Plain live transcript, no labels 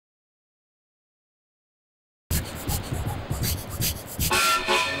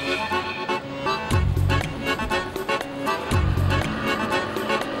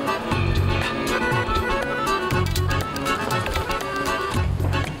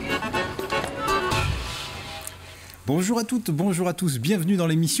Bonjour à toutes, bonjour à tous, bienvenue dans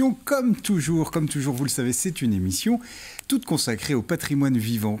l'émission. Comme toujours, vous le savez, c'est une émission toute consacrée au patrimoine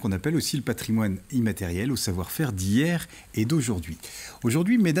vivant, qu'on appelle aussi le patrimoine immatériel, au savoir-faire d'hier et d'aujourd'hui.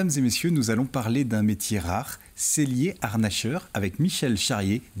 Aujourd'hui, mesdames et messieurs, nous allons parler d'un métier rare, sellier-harnacheur, avec Michel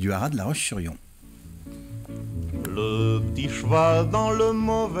Charrier du haras de La Roche-sur-Yon. Le petit cheval dans le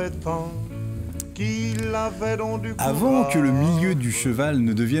mauvais temps. Avant que le milieu du cheval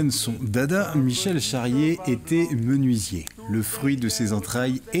ne devienne son dada, Michel Charrier était menuisier, le fruit de ses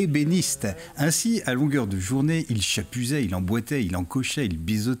entrailles ébéniste. Ainsi, à longueur de journée, il chapusait, il emboîtait, il encochait, il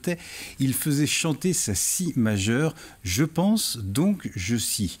biseautait, il faisait chanter sa scie majeure. Je pense, donc je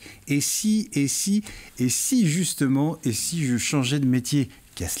scie. Et si justement, et si je changeais de métier ?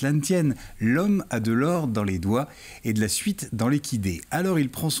 Qu'à cela ne tienne, l'homme a de l'or dans les doigts et de la suite dans l'équidé. Alors il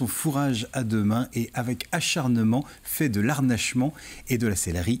prend son fourrage à deux mains et avec acharnement fait de l'harnachement et de la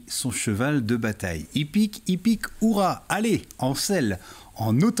sellerie son cheval de bataille. Hippique, hurrah, allez, en selle.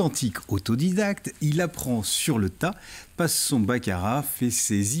 En authentique autodidacte, il apprend sur le tas, passe son baccarat, fait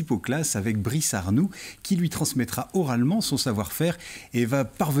ses hippoclasses avec Brice Arnoux, qui lui transmettra oralement son savoir-faire et va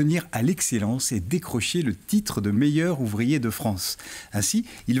parvenir à l'excellence et décrocher le titre de meilleur ouvrier de France. Ainsi,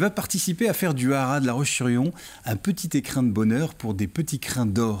 il va participer à faire du haras de La Roche-sur-Yon un petit écrin de bonheur pour des petits crins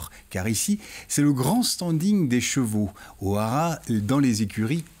d'or, car ici, c'est le grand standing des chevaux. Au haras, dans les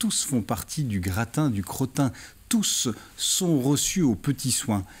écuries, tous font partie du gratin, du crottin. Tous sont reçus aux petits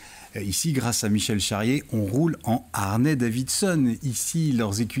soins. Ici, grâce à Michel Charrier, on roule en harnais Davidson. Ici,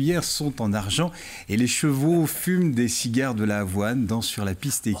 leurs écuyères sont en argent et les chevaux fument des cigares de la avoine, dansent sur la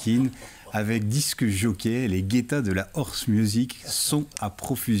piste équine. Avec disque jockey, les guettas de la horse music sont à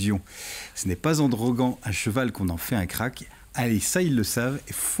profusion. Ce n'est pas en droguant un cheval qu'on en fait un crack. Allez, ça ils le savent,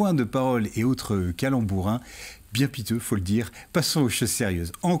 foin de paroles et autres calembourins. Bien piteux, faut le dire. Passons aux choses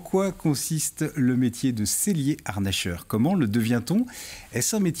sérieuses. En quoi consiste le métier de sellier-harnacheur ? Comment le devient-on ?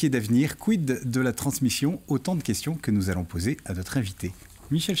 Est-ce un métier d'avenir ? Quid de la transmission ? Autant de questions que nous allons poser à notre invité.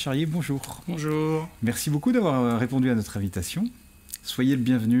 Michel Charrier, bonjour. Bonjour. Merci beaucoup d'avoir répondu à notre invitation. Soyez le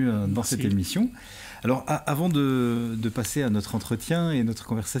bienvenu dans cette émission. Alors, avant de passer à notre entretien et notre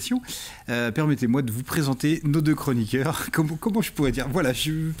conversation, permettez-moi de vous présenter nos deux chroniqueurs. Comment je pourrais dire ? Voilà,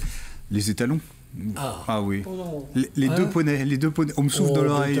 les étalons. Ah oui, les deux poneys, on me souffle dans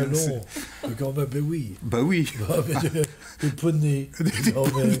l'oreille. Ben oui. Bah oui. Des poneys.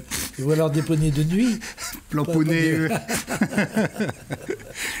 Ou alors des poneys de nuit. Plan poney.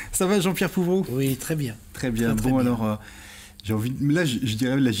 Ça va, Jean-Pierre Pouvreau ? Oui, très bien. Très bien. Très bien. Alors, j'ai envie. Là, je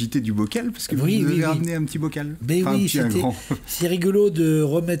dirais l'agité du bocal, parce que vous avez ramené un petit bocal. Ben enfin, oui, c'est rigolo de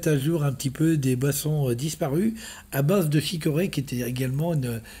remettre à jour un petit peu des boissons disparues à base de chicorée, qui était également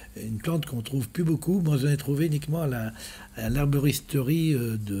une plante qu'on trouve plus beaucoup. Moi, j'en ai trouvé uniquement à l'herboristerie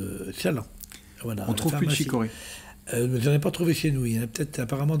de Chaland. Voilà, on trouve plus de chicorée. J'en ai pas trouvé chez nous. Il y en a peut-être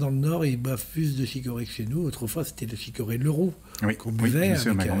apparemment dans le Nord, ils boivent plus de chicorée que chez nous. Autrefois, c'était le chicorée Leroux qu'on buvait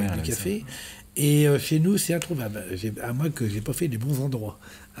avec du café. Et chez nous, c'est introuvable. À moins que je n'ai pas fait les bons endroits.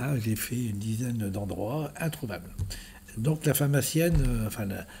 J'ai fait une dizaine d'endroits introuvables. Donc la pharmacienne,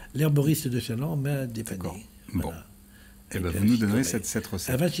 l'herboriste de Chaland m'a dépanné. Voilà. Bon. Et ben vous nous donnerez cette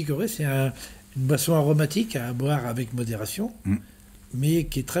recette. Un vin chicorée, c'est une boisson aromatique à boire avec modération, mais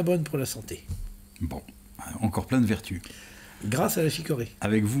qui est très bonne pour la santé. Bon, encore plein de vertus. Grâce à la chicorée.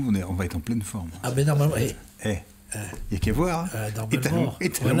 Avec vous, on va être en pleine forme. Ah ben normalement, il n'y a qu'à voir. Normalement.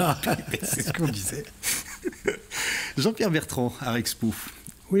 Voilà. C'est ce qu'on disait. Jean-Pierre Bertrand, à Rexpo.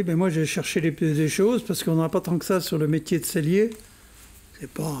 Oui, ben moi j'ai cherché des choses parce qu'on n'en a pas tant que ça sur le métier de sellier. C'est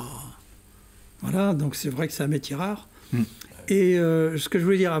pas... Voilà, donc c'est vrai que c'est un métier rare. Et ce que je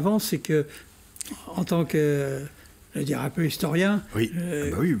voulais dire avant, c'est que en tant que, je vais dire un peu historien,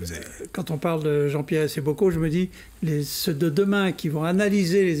 quand on parle de Jean-Pierre Sebocco, je me dis, ceux de demain qui vont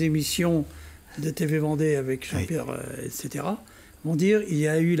analyser les émissions de TV Vendée avec Jean-Pierre, etc., vont dire il y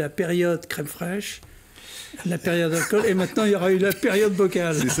a eu la période crème fraîche, la période alcool, et maintenant il y aura eu la période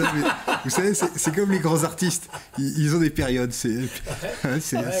bocal. C'est ça, mais vous savez, c'est comme les grands artistes, ils ont des périodes. Étant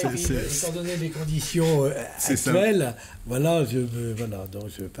donné les conditions actuelles, donc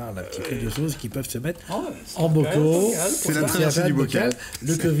je parle un petit peu de choses qui peuvent se mettre en bocaux. C'est la traversée du bocal.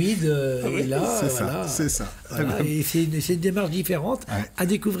 Le Covid est là. C'est ça. Et c'est une démarche différente à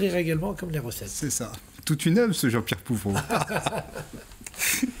découvrir également comme les recettes. C'est ça. Toute une œuvre, ce Jean-Pierre Pouvreau.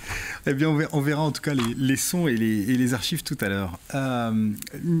 Eh bien, on verra en tout cas les sons et les archives tout à l'heure.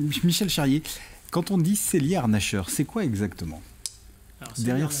 Michel Charrier, Quand on dit sellier-harnacheur, c'est quoi exactement? Alors,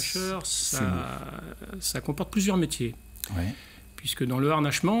 sellier-harnacheur, ça comporte plusieurs métiers. Ouais. Puisque dans le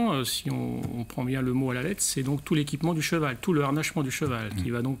harnachement, si on prend bien le mot à la lettre, c'est donc tout l'équipement du cheval, tout le harnachement du cheval, qui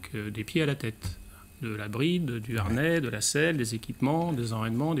va donc des pieds à la tête, de la bride, du harnais, de la selle, des équipements, des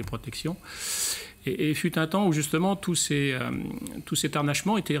enraînements, des protections. Et fut un temps où justement tout cet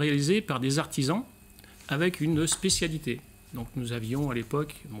harnachement était réalisé par des artisans avec une spécialité. Donc nous avions à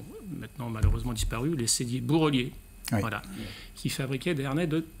l'époque, bon, maintenant malheureusement disparu, les selliers bourreliers. Oui. Voilà, qui fabriquaient des harnais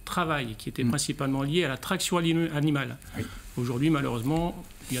de travail, qui étaient principalement liés à la traction animale. Oui. Aujourd'hui, malheureusement,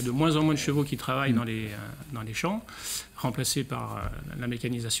 il y a de moins en moins de chevaux qui travaillent dans les champs, remplacés par la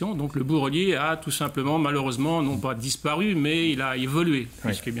mécanisation. Donc le bourrelier a tout simplement, malheureusement, non pas disparu, mais il a évolué,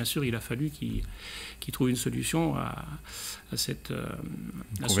 puisque bien sûr, il a fallu qu'il trouve une solution à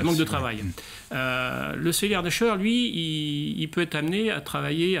ce manque de travail. Le sellier-harnacheur, lui, il peut être amené à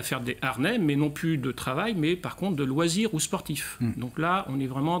travailler, à faire des harnais, mais non plus de travail, mais par contre de loisirs ou sportifs. Donc là, on est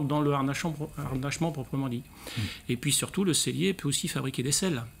vraiment dans le harnachement proprement dit. Et puis surtout, le sellier peut aussi fabriquer des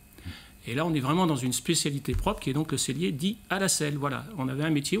selles. Et là, on est vraiment dans une spécialité propre, qui est donc le sellier dit à la selle. Voilà, on avait un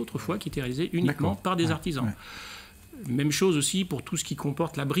métier autrefois qui était réalisé uniquement par des artisans. Ouais. Même chose aussi pour tout ce qui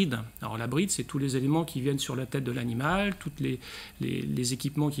comporte la bride. Alors la bride, c'est tous les éléments qui viennent sur la tête de l'animal, tous les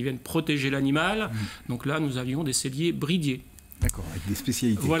équipements qui viennent protéger l'animal. Donc là, nous avions des selliers bridiers. D'accord, avec des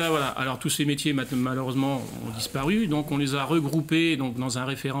spécialités. Voilà, voilà. Alors tous ces métiers, malheureusement, ont disparu. Donc on les a regroupés dans un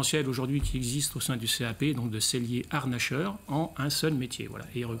référentiel aujourd'hui qui existe au sein du CAP, donc de sellier-harnacheur, en un seul métier. Voilà.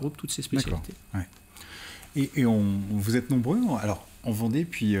 Et il regroupe toutes ces spécialités. Ouais. Et vous êtes nombreux alors, en Vendée, et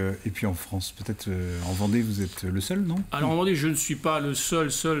puis en France. Peut-être en Vendée, vous êtes le seul, non? Alors en Vendée, je ne suis pas le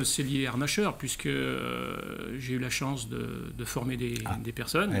seul sellier-harnacheur, puisque j'ai eu la chance de former des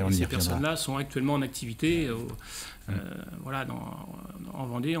personnes. Et ces personnes-là sont actuellement en activité. Voilà, en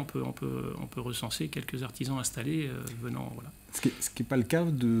Vendée, on peut recenser quelques artisans installés venant. Voilà. Ce qui n'est pas le cas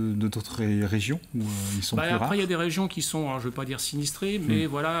de d'autres régions où ils sont plus rares. Après, il y a des régions qui sont, alors, je ne veux pas dire sinistrées, mais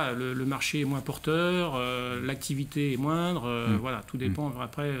voilà, le marché est moins porteur, l'activité est moindre. Voilà, tout dépend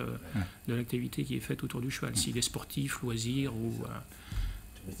après de l'activité qui est faite autour du cheval, s'il est sportif, loisir ou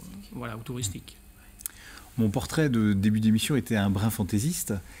touristique. Mon portrait de début d'émission était un brin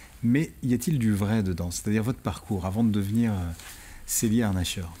fantaisiste, mais y a-t-il du vrai dedans? C'est-à-dire votre parcours avant de devenir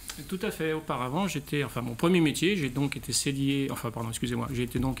sellier-harnacheur? Tout à fait. Auparavant, mon premier métier, j'ai donc été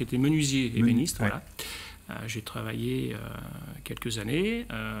menuisier ébéniste. Ouais. Voilà. J'ai travaillé quelques années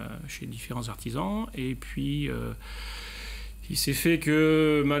chez différents artisans, et puis il s'est fait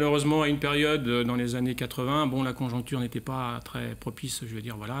que malheureusement à une période dans les années 80, la conjoncture n'était pas très propice, je veux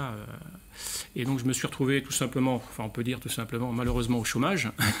dire, voilà. Et donc je me suis retrouvé tout simplement, on peut dire tout simplement, malheureusement au chômage.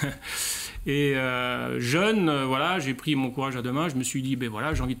 Et jeune, voilà, j'ai pris mon courage à deux mains, je me suis dit,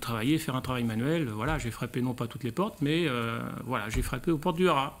 j'ai envie de travailler, faire un travail manuel, voilà, j'ai frappé non pas toutes les portes, mais voilà, j'ai frappé aux portes du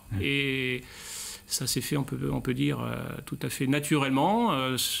haras. Et ça s'est fait, on peut dire, tout à fait naturellement.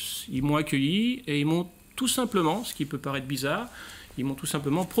 Ils m'ont accueilli et ils m'ont tout simplement, ce qui peut paraître bizarre, ils m'ont tout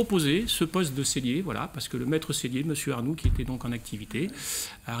simplement proposé ce poste de sellier, voilà, parce que le maître sellier, M. Arnoux, qui était donc en activité,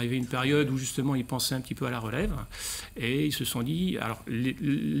 arrivé une période où justement il pensait un petit peu à la relève, et ils se sont dit, alors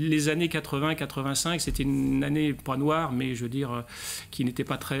les années 80-85, c'était une année pas noire, mais je veux dire, qui n'était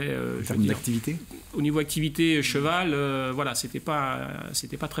pas très... en termes d'activité ? Au niveau activité cheval, voilà, c'était pas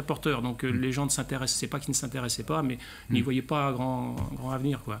très porteur, donc les gens ne s'intéressaient, c'est pas qu'ils ne s'intéressaient pas, mais n'y voyaient pas grand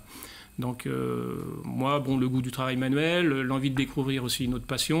avenir, quoi. Donc moi, le goût du travail manuel, l'envie de découvrir aussi une autre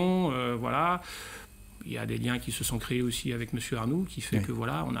passion, voilà. Il y a des liens qui se sont créés aussi avec M. Arnoux, qui fait que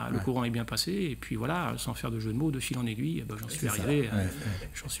voilà, le courant est bien passé, et puis voilà, sans faire de jeu de mots, de fil en aiguille,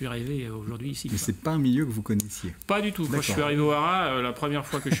 j'en suis arrivé aujourd'hui ici. Mais c'est pas un milieu que vous connaissiez? Pas du tout. Quand je suis arrivé au haras, la première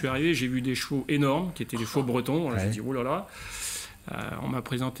fois que je suis arrivé, j'ai vu des chevaux énormes, qui étaient des chevaux bretons. J'ai dit, oh là là. On m'a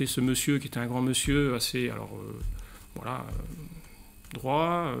présenté ce monsieur, qui était un grand monsieur, assez,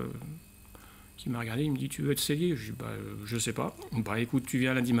 droit, qui m'a regardé, il me dit, tu veux être sellier? Je dis, je sais pas. Écoute, tu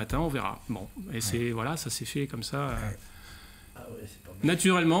viens lundi matin, on verra. Bon, et voilà, ça s'est fait comme ça,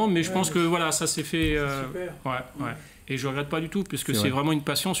 naturellement, mais je pense que voilà, ça s'est fait. Super. Ouais. Et je regrette pas du tout, puisque c'est vraiment une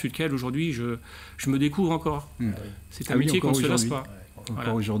passion sur laquelle aujourd'hui je me découvre encore. C'est un métier qu'on ne se lasse pas.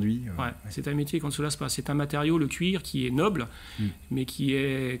 Encore aujourd'hui. C'est un métier qu'on ne se lasse pas. C'est un matériau, le cuir, qui est noble, mais qui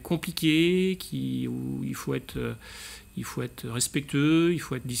est compliqué, où il faut être respectueux, il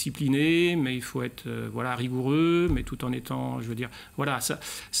faut être discipliné, mais il faut être rigoureux, mais tout en étant, je veux dire, voilà,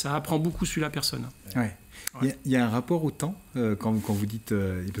 ça apprend beaucoup sur la personne. Ouais. Il y a un rapport au temps quand vous dites,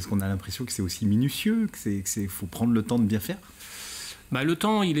 parce qu'on a l'impression que c'est aussi minutieux, qu'il faut prendre le temps de bien faire. Le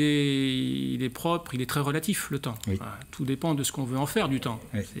temps, il est propre, il est très relatif, le temps. Oui. Voilà, tout dépend de ce qu'on veut en faire du temps,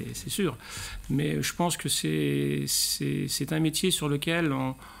 oui. C'est sûr. Mais je pense que c'est un métier sur lequel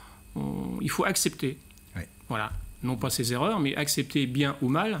il faut accepter. Oui. Voilà. Non pas ses erreurs, mais accepter bien ou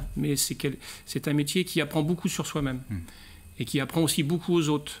mal. Mais c'est un métier qui apprend beaucoup sur soi-même. Et qui apprend aussi beaucoup aux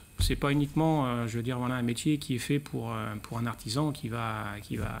autres. C'est pas uniquement, je veux dire, voilà, un métier qui est fait pour un artisan qui va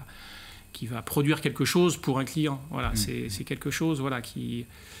produire quelque chose pour un client. Voilà, c'est quelque chose, voilà, qui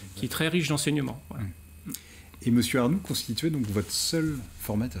est très riche d'enseignement. Voilà. Et M. Arnoux constituait donc votre seul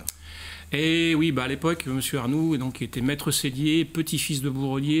formateur? Et oui, à l'époque, M. Arnoux donc, était maître sellier, petit-fils de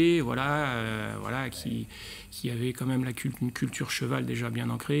bourrelier, voilà, qui avait quand même une culture cheval déjà bien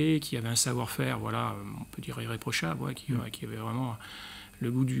ancrée, qui avait un savoir-faire, voilà, on peut dire irréprochable, ouais, qui avait vraiment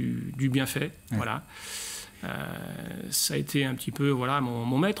le goût du bienfait, voilà. Ça a été un petit peu, voilà,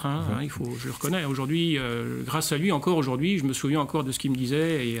 mon maître, je le reconnais. Aujourd'hui, grâce à lui, encore aujourd'hui, je me souviens encore de ce qu'il me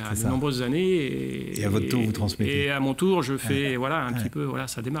disait il y a de nombreuses années. Et à votre tour, vous transmettez. Et à mon tour, je fais un petit peu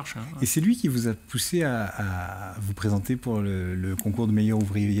sa démarche. Et c'est lui qui vous a poussé à vous présenter pour le concours de meilleur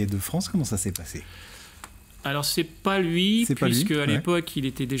ouvrier de France. Comment ça s'est passé? Alors, c'est pas lui, puisque à l'époque, il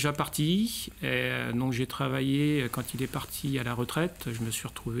était déjà parti. Donc, j'ai travaillé, quand il est parti à la retraite, je me suis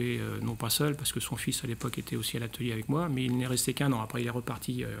retrouvé, non pas seul, parce que son fils, à l'époque, était aussi à l'atelier avec moi, mais il n'est resté qu'un an. Après, il est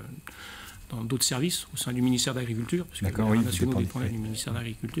reparti dans d'autres services, au sein du ministère de l'Agriculture, parce que les Arts nationaux dépendaient du ministère de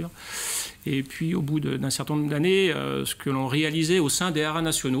l'Agriculture. Et puis, au bout d'un certain nombre d'années, ce que l'on réalisait au sein des Arts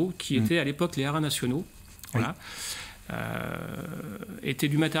nationaux, qui étaient à l'époque les Arts nationaux, voilà, était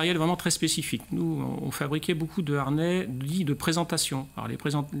du matériel vraiment très spécifique. Nous, on fabriquait beaucoup de harnais dits de présentation. Alors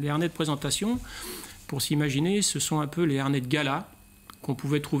les harnais de présentation, pour s'imaginer, ce sont un peu les harnais de gala qu'on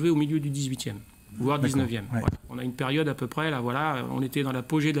pouvait trouver au milieu du 18e, voire 19e. Ouais. Voilà. On a une période à peu près, là, voilà, on était dans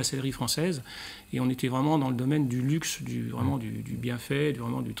l'apogée de la sellerie française et on était vraiment dans le domaine du luxe, du bienfait,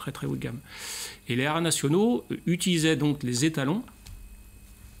 vraiment du très très haut de gamme. Et les arts nationaux utilisaient donc les étalons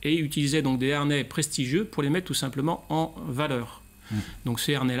et utilisaient donc des harnais prestigieux pour les mettre tout simplement en valeur. Donc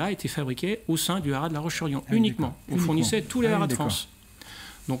ces harnais-là étaient fabriqués au sein du haras de la Roche-sur-Yon, uniquement. On fournissait tous les haras de France.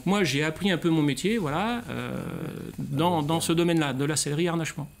 Donc moi, j'ai appris un peu mon métier, voilà, dans ce domaine-là, de la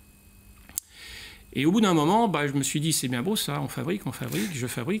sellerie-harnachement. Et au bout d'un moment, je me suis dit, c'est bien beau ça, on fabrique, je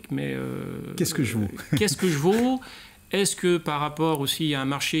fabrique, mais... qu'est-ce que je vaux? Qu'est-ce que je vaux? Est-ce que par rapport aussi à un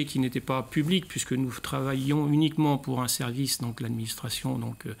marché qui n'était pas public, puisque nous travaillions uniquement pour un service, donc l'administration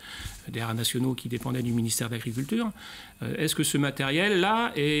des Arts nationaux qui dépendait du ministère de l'Agriculture, est-ce que ce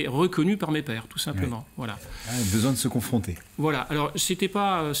matériel-là est reconnu par mes pairs, tout simplement? Voilà. Besoin de se confronter. Voilà. Alors, c'était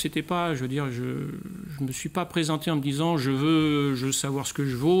pas, je veux dire, je me suis pas présenté en me disant je veux savoir ce que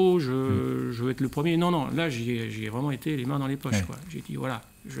je vaux, je veux être le premier. Non, non. Là, j'ai vraiment été les mains dans les poches. Quoi. J'ai dit voilà,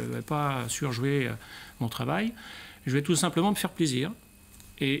 je ne vais pas surjouer mon travail. Je vais tout simplement me faire plaisir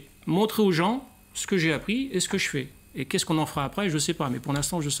et montrer aux gens ce que j'ai appris et ce que je fais. Et qu'est-ce qu'on en fera après, je ne sais pas. Mais pour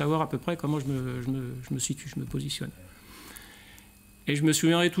l'instant, je veux savoir à peu près comment je me situe, je me positionne. Et je me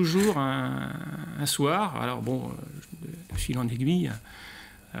souviendrai toujours un soir, alors bon, de fil en aiguille,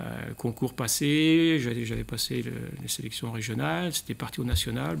 concours passé, j'avais passé les sélections régionales, c'était parti au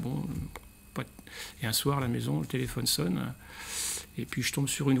national, bon, et un soir à la maison, le téléphone sonne. Et puis je tombe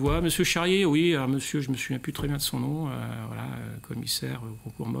sur une voix, Monsieur Charrier, oui, alors monsieur, je me souviens plus très bien de son nom, voilà, commissaire au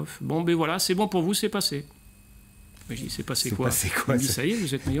concours MOF. Bon, ben voilà, c'est bon pour vous, c'est passé. Mais je dis, c'est passé quoi? Il me dit, ça y est,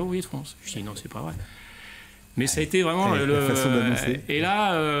 vous êtes meilleur ouvrier de France. Je dis, non, c'est pas vrai. Mais ça a été vraiment la façon d'annoncer. Et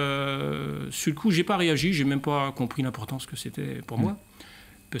là, sur le coup, j'ai pas réagi, j'ai même pas compris l'importance que c'était pour moi.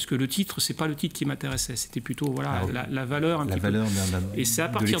 Parce que le titre, c'est pas le titre qui m'intéressait, c'était plutôt voilà, la valeur un petit peu. Et c'est à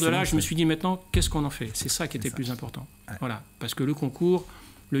partir de là, je me suis dit maintenant, qu'est-ce qu'on en fait? C'est ça qui était le plus important. Voilà, parce que le concours,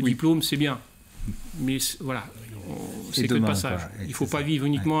 le diplôme, c'est bien. Mais voilà, c'est que le passage. Il ne faut pas vivre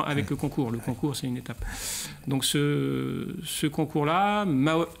uniquement avec le concours. Le concours, c'est une étape. Donc ce concours-là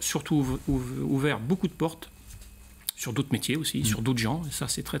m'a surtout ouvert beaucoup de portes, sur d'autres métiers aussi, sur d'autres gens. Et ça,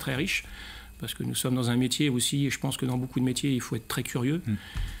 c'est très très riche. Parce que nous sommes dans un métier aussi, et je pense que dans beaucoup de métiers, il faut être très curieux.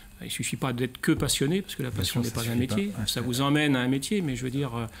 Il ne suffit pas d'être que passionné, parce que la passion n'est pas un métier. Ça vous emmène à un métier, mais je veux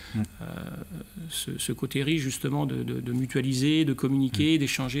dire, ce côté riche, justement, de mutualiser, de communiquer,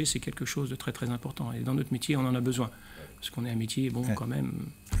 d'échanger, c'est quelque chose de très, très important. Et dans notre métier, on en a besoin. Parce qu'on est un métier, bon, quand même...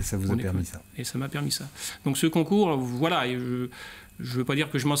 Et ça vous a permis ça. Et ça m'a permis ça. Donc ce concours, voilà, je ne veux pas dire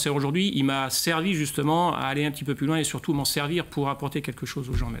que je m'en sers aujourd'hui, il m'a servi justement à aller un petit peu plus loin et surtout m'en servir pour apporter quelque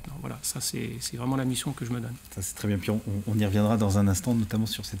chose aux gens maintenant. Voilà, ça c'est vraiment la mission que je me donne. Ça c'est très bien, puis on y reviendra dans un instant, notamment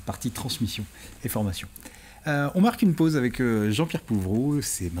sur cette partie transmission et formation. On marque une pause avec Jean-Pierre Pouvreau,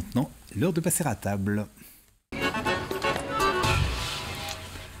 c'est maintenant l'heure de passer à table.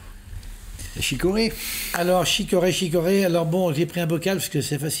 Chicorée. Alors, chicorée. Alors bon, j'ai pris un bocal parce que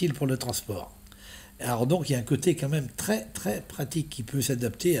c'est facile pour le transport. Alors donc, il y a un côté quand même très, très pratique qui peut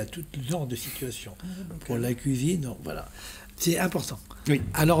s'adapter à tout genre de situation. Pour la cuisine, donc, voilà. C'est important. Oui.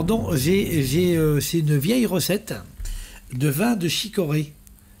 Alors donc, c'est une vieille recette de vin de chicorée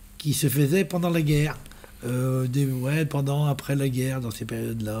qui se faisait pendant la guerre. Après la guerre, dans ces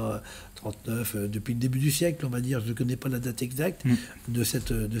périodes-là, 39, depuis le début du siècle, on va dire, je ne connais pas la date exacte de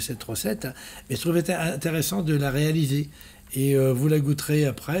cette recette, mais je trouvais intéressant de la réaliser. Et vous la goûterez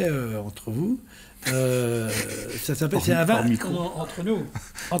après, entre vous. Ça s'appelle, c'est un vin... Entre nous.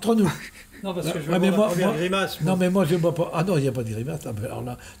 Entre nous. Non, parce que je vais voir la grimace. Non, mais moi, je ne bois pas... Ah non, il n'y a pas de grimace. Alors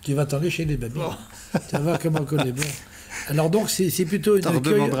là, tu vas t'en lécher les babines. Tu vas voir comment on est bon. Alors donc, c'est plutôt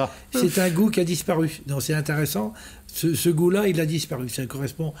c'est un goût qui a disparu. Donc c'est intéressant. Ce goût-là, il a disparu. Ça ne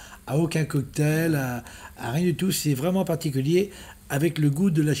correspond à aucun cocktail, à rien du tout. C'est vraiment particulier avec le goût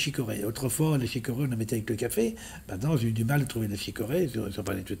de la chicorée. Autrefois, la chicorée, on la mettait avec le café. Maintenant, j'ai eu du mal à trouver la chicorée, j'en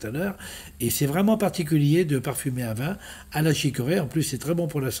parlais tout à l'heure. Et c'est vraiment particulier de parfumer un vin à la chicorée. En plus, c'est très bon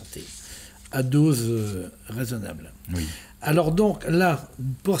pour la santé, à dose raisonnable. Oui. Alors donc, là,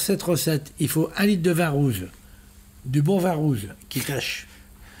 pour cette recette, il faut 1 litre de vin rouge. Du bon vin rouge qui cache,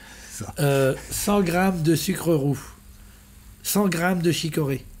 100 g de sucre roux, 100 g de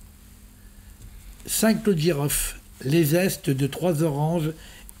chicorée, 5 clous de girofle, les zestes de 3 oranges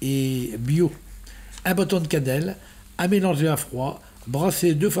et bio, un bâton de cannelle, à mélanger à froid,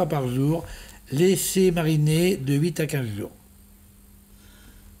 brasser 2 fois par jour, laisser mariner de 8 à 15 jours.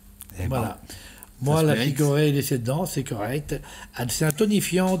 Et voilà. Moi, la chicorée laissée dedans, c'est correct. C'est un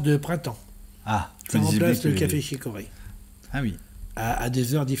tonifiant de printemps. Ah, ça remplace le café chicorée. Ah oui. À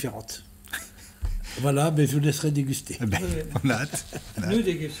des heures différentes. Voilà, mais je vous laisserai déguster. On a hâte. Nous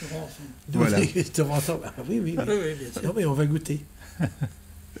dégusterons ensemble. Voilà. Nous dégusterons ensemble. Ah, oui, bien sûr. Non, mais on va goûter.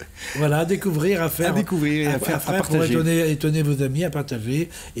 Voilà, à découvrir, à faire. À découvrir et à faire, à partager. Pour étonner vos amis, à partager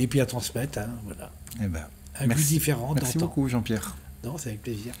et puis à transmettre. Hein, voilà. Un goût différent. Merci beaucoup, Jean-Pierre. Non, c'est avec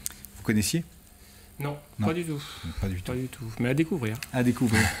plaisir. Vous connaissiez ? Non, pas du tout. Pas du tout. Mais à découvrir. À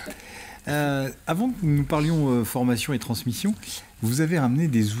découvrir. Avant que nous parlions formation et transmission, vous avez ramené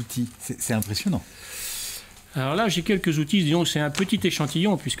des outils. C'est impressionnant. Alors là, j'ai quelques outils. Disons que c'est un petit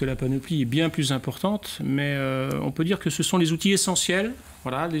échantillon puisque la panoplie est bien plus importante. Mais on peut dire que ce sont les outils essentiels.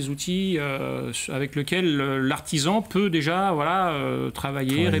 Voilà, des outils avec lesquels l'artisan peut déjà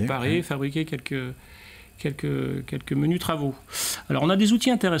travailler, réparer, fabriquer quelques menus travaux. Alors on a des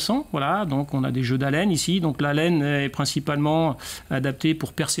outils intéressants, voilà, donc on a des jeux d'haleine ici, donc la laine est principalement adaptée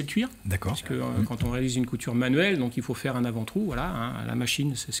pour percer le cuir. D'accord. Parce que quand on réalise une couture manuelle, donc il faut faire un avant-trou, voilà, hein, la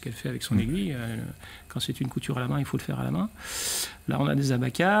machine c'est ce qu'elle fait avec son aiguille, quand c'est une couture à la main, il faut le faire à la main. Là on a des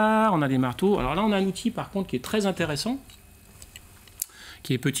abacars, on a des marteaux, alors là on a un outil par contre qui est très intéressant,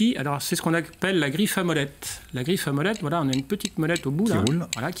 qui est petit. Alors, c'est ce qu'on appelle la griffe à molette. La griffe à molette, voilà, on a une petite molette au bout,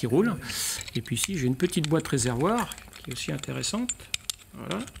 qui roule. Et puis ici, j'ai une petite boîte réservoir, qui est aussi intéressante.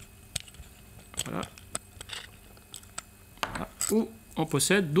 Voilà. Où on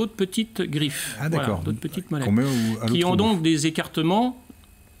possède d'autres petites griffes. Ah, d'accord. Voilà, d'autres petites molettes. Qui ont donc des écartements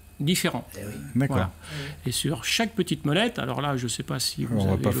différents. D'accord. Voilà. Et sur chaque petite molette, alors là, je ne sais pas si vous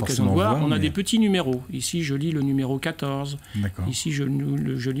avez l'occasion de voir, on a des petits numéros. Ici, je lis le numéro 14. Ici, je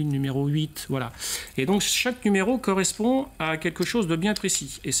lis le numéro 8. Voilà. Et donc, chaque numéro correspond à quelque chose de bien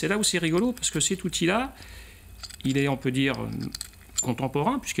précis. Et c'est là où c'est rigolo, parce que cet outil-là, il est, on peut dire,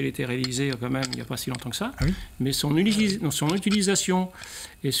 contemporain, puisqu'il a été réalisé quand même il n'y a pas si longtemps que ça. Ah oui. Mais son utilisation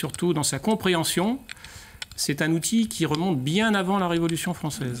et surtout dans sa compréhension, c'est un outil qui remonte bien avant la Révolution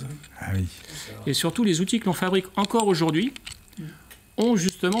française. Ah oui. Et surtout, les outils que l'on fabrique encore aujourd'hui ont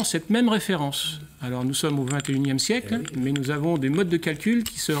justement cette même référence. Alors, nous sommes au XXIe siècle, mais nous avons des modes de calcul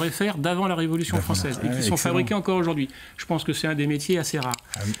qui se réfèrent d'avant la Révolution française et qui sont fabriqués encore aujourd'hui. Je pense que c'est un des métiers assez rares.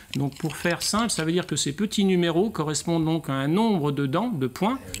 Ah oui. Donc, pour faire simple, ça veut dire que ces petits numéros correspondent donc à un nombre de dents, de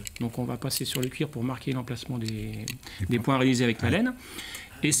points. Donc, on va passer sur le cuir pour marquer l'emplacement des points réalisés avec la laine.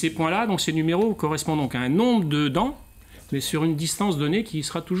 Et ces points-là, donc ces numéros, correspondent donc à un nombre de dents, mais sur une distance donnée qui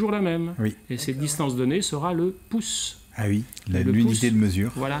sera toujours la même. Oui. Et cette distance donnée sera le pouce. Ah oui, l'unité de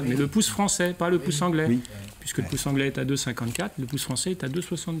mesure. Voilà, mais le pouce français, pas le pouce anglais. Oui. Puisque le pouce anglais est à 2,54, le pouce français est à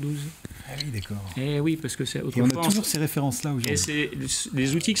 2,72. Ah oui, d'accord. Et oui, parce que c'est autrefois... Et on a toujours ces références-là aujourd'hui. Et c'est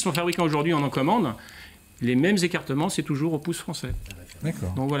les outils qui sont fabriqués aujourd'hui en commande, les mêmes écartements, c'est toujours au pouce français.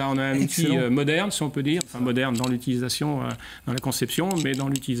 D'accord. Donc voilà, on a un outil moderne, si on peut dire, enfin moderne dans l'utilisation, dans la conception, mais dans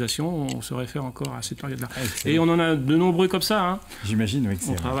l'utilisation, on se réfère encore à cette période-là. Et on en a de nombreux comme ça. Hein. J'imagine, oui.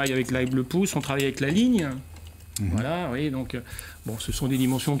 On travaille avec le pouce, on travaille avec la ligne. Voilà, oui, donc bon, ce sont des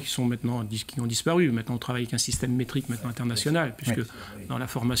dimensions qui sont maintenant qui ont disparu. Maintenant, on travaille avec un système métrique maintenant international, puisque dans la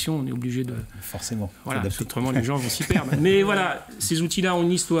formation, on est obligé de forcément. Voilà, autrement les gens vont s'y perdre. Mais voilà, ces outils-là ont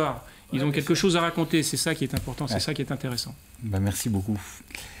une histoire. Ils ont quelque chose à raconter. C'est ça qui est important, c'est ça qui est intéressant. Merci beaucoup.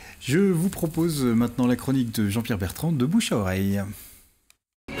 Je vous propose maintenant la chronique de Jean-Pierre Bertrand de Bouche à Oreille.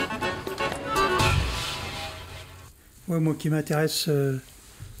 Ouais, moi qui m'intéresse.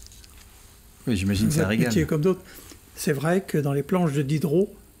 Oui, j'imagine que ça régale. Comme d'autres. C'est vrai que dans les planches de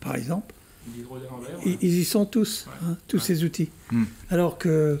Diderot, par exemple, ils y sont tous, tous ces outils. Alors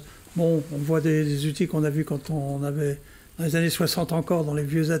que, bon, on voit des outils qu'on a vus quand on avait, dans les années 60 encore, dans les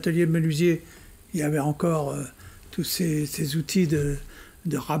vieux ateliers de menuisier, il y avait encore tous ces outils de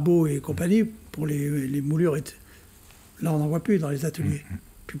rabots et compagnie pour les moulures. Là, on n'en voit plus dans les ateliers.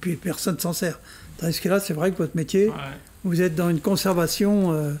 Puis personne ne s'en sert. Tandis que là, c'est vrai que votre métier, vous êtes dans une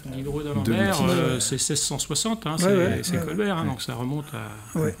conservation... Diderot d'Alembert, c'est 1660, c'est Colbert, donc ça remonte à...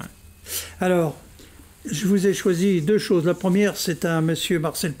 Alors, je vous ai choisi 2 choses. La première, c'est un monsieur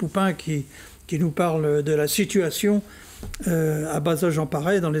Marcel Poupin qui nous parle de la situation à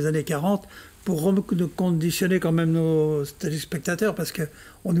Bazoges-en-Parais dans les années 40, pour reconditionner quand même nos téléspectateurs, parce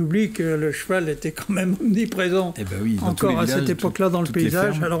qu'on oublie que le cheval était quand même omniprésent encore à cette époque-là dans le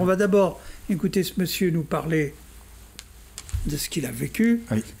paysage. Alors on va d'abord écouter ce monsieur nous parler de ce qu'il a vécu,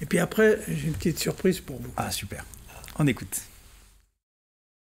 et puis après j'ai une petite surprise pour vous. Ah super, on écoute.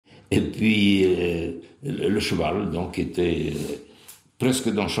 Et puis le cheval donc était presque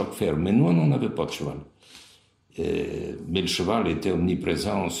dans chaque ferme, mais nous on n'en avait pas de cheval. Mais le cheval était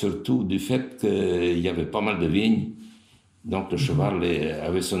omniprésent, surtout du fait qu'il y avait pas mal de vignes. Donc le cheval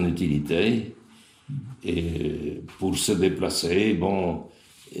avait son utilité. Et pour se déplacer, bon,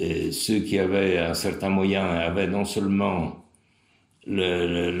 ceux qui avaient un certain moyen avaient non seulement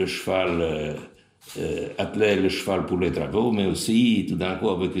le cheval, attelaient le cheval pour les travaux, mais aussi tout d'un coup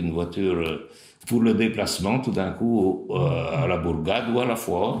avec une voiture pour le déplacement, tout d'un coup à la bourgade ou à la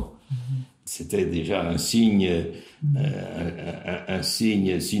foire. C'était déjà un signe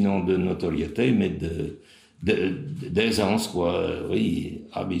sinon de notoriété, mais d'aisance, quoi. Oui,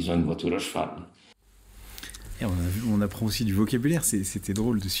 ils ont une voiture à cheval. Et on apprend aussi du vocabulaire, c'était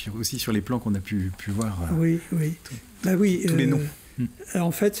drôle, aussi sur les plans qu'on a pu voir. Oui. Tous les noms.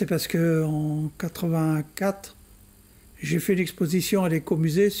 En fait, c'est parce qu'en 84, j'ai fait l'exposition à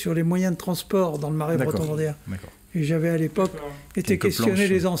l'écomusée sur les moyens de transport dans le Marais breton-vendéen. Et j'avais à l'époque été questionner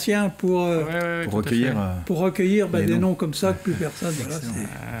les anciens pour recueillir des noms comme ça que plus personne.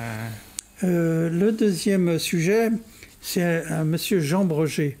 Le deuxième sujet, c'est un monsieur Jean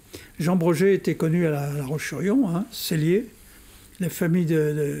Breget. Jean Breget était connu à la Roche-sur-Yon, sellier, une famille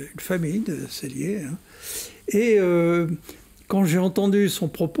de selliers. Et quand j'ai entendu son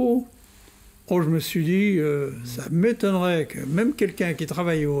propos, je me suis dit, ça m'étonnerait que même quelqu'un qui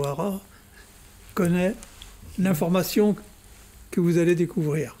travaille au haras connaît l'information que vous allez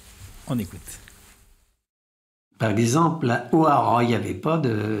découvrir. On écoute. Par exemple, au haras, il n'y avait pas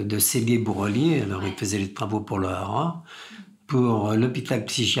de cellier bourrelier, alors ils faisaient les travaux pour le haras. Pour l'hôpital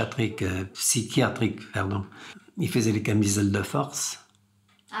psychiatrique, ils faisaient les camisoles de force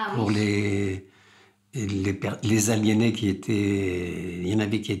pour les aliénés qui étaient... Il y en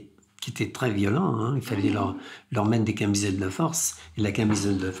avait qui étaient très violents, il fallait leur mettre des camisoles de force. Et la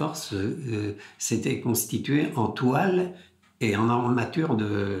camisole de force, c'était constitué en toile et en armature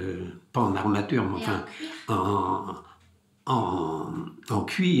pas en armature, mais en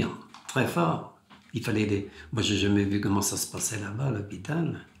cuir très fort. Il fallait Moi, j'ai jamais vu comment ça se passait là-bas à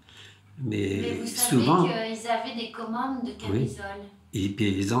l'hôpital. Mais vous souvent... savez qu'ils avaient des commandes de camisoles. Oui. Et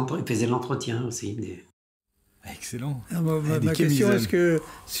puis ils faisaient l'entretien aussi. Excellent. Ma question, est-ce que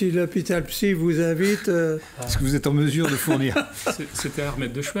si l'hôpital psy vous invite... Est-ce que vous êtes en mesure de fournir? C'était à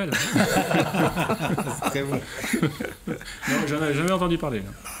remettre de cheval. C'est très bon. Non, j'en avais jamais entendu parler.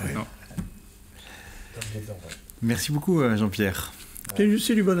 Non. Merci beaucoup, Jean-Pierre.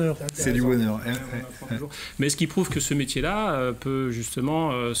 C'est du bonheur. C'est du bonheur. Mais ce qui prouve que ce métier-là peut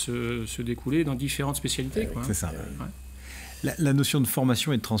justement se découler dans différentes spécialités. C'est ça. La notion de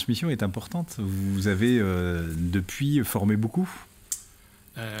formation et de transmission est importante. Vous avez depuis formé beaucoup.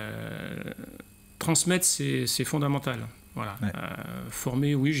 Transmettre, c'est fondamental. Voilà.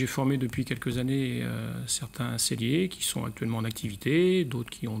 Former, oui, j'ai formé depuis quelques années certains selliers qui sont actuellement en activité, d'autres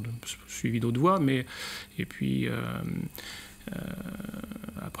qui ont suivi d'autres voies, et puis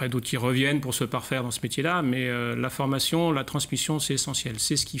après d'autres qui reviennent pour se parfaire dans ce métier-là, mais la formation, la transmission, c'est essentiel.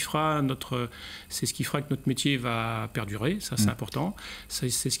 C'est ce qui fera que notre métier va perdurer, ça c'est important. C'est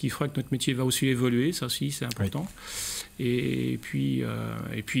ce qui fera que notre métier va aussi évoluer, ça aussi c'est important. Et puis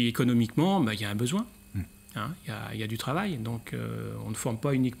économiquement, il y a un besoin. Il y a du travail, donc on ne forme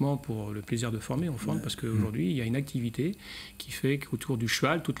pas uniquement pour le plaisir de former, on forme parce qu'aujourd'hui il y a une activité qui fait qu'autour du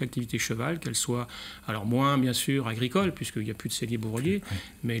cheval, toute l'activité cheval, qu'elle soit, alors moins bien sûr agricole, puisqu'il n'y a plus de cellier bourrelier,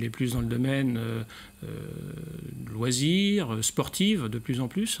 mais elle est plus dans le domaine loisirs, sportive de plus en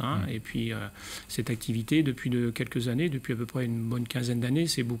plus, et puis cette activité depuis quelques années, depuis à peu près une bonne quinzaine d'années,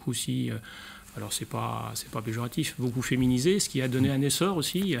 c'est beaucoup aussi... alors c'est pas péjoratif, beaucoup féminisé, ce qui a donné un essor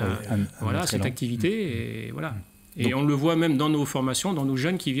aussi à cette activité. Et voilà. Et donc, on le voit même dans nos formations, dans nos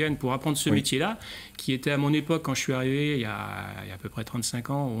jeunes qui viennent pour apprendre ce métier-là, qui était à mon époque, quand je suis arrivé, il y a à peu près 35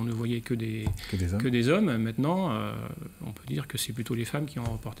 ans, où on ne voyait que des hommes. Maintenant, on peut dire que c'est plutôt les femmes qui ont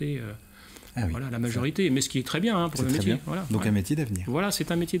remporté la majorité. Mais ce qui est très bien pour le métier. Voilà. Donc un métier d'avenir. Voilà, c'est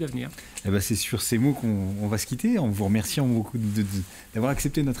un métier d'avenir. Eh ben, c'est sur ces mots qu'on va se quitter, en vous remerciant beaucoup d'avoir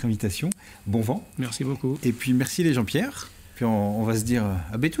accepté notre invitation. Bon vent. Merci beaucoup. Et puis merci les Jean-Pierre. Puis on va se dire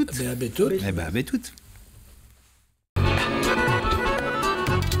à Bétoute. À Bétoute. À Bétoute.